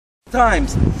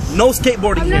times. No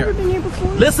skateboarding here. I've never been here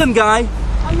before. Listen, guy.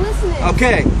 I'm listening.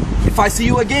 Okay. If I see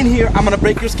you again here, I'm gonna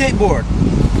break your skateboard.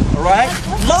 All right?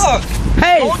 Look.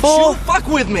 Hey, don't fool. you fuck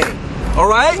with me. All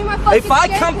right? Give me my fucking If I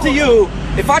come to you,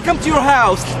 if I come to your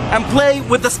house and play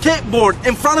with the skateboard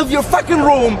in front of your fucking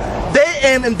room,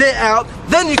 day in and day out,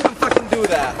 then you can fucking do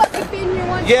that. Fucking been here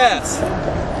one Yes.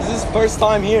 This is his first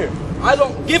time here. I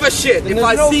don't give a shit. If there's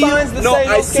I no see signs you, that no, say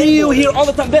no I see you skateboarding. here all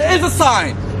the time. There is a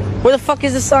sign. Where the fuck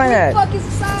is the sign time. at? What the fuck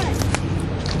is the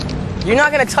sign? You're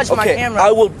not gonna touch my camera.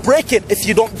 I will break it if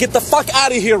you don't get the fuck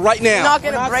out of here right now. You're not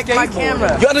gonna break my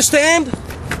camera. You understand?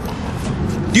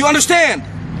 Do you understand?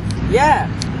 Yeah.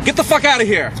 Get the fuck out of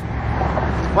here.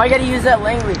 Why you gotta use that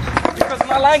language? Because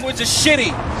my language is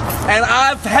shitty, and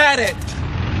I've had it.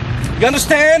 You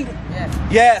understand? Yeah.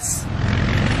 Yes.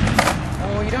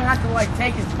 Well, you don't have to like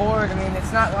take his board. I mean,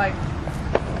 it's not like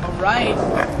a right.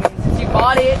 I mean, since you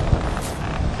bought it.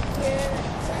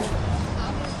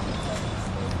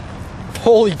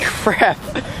 Holy crap!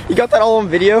 You got that all on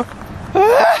video?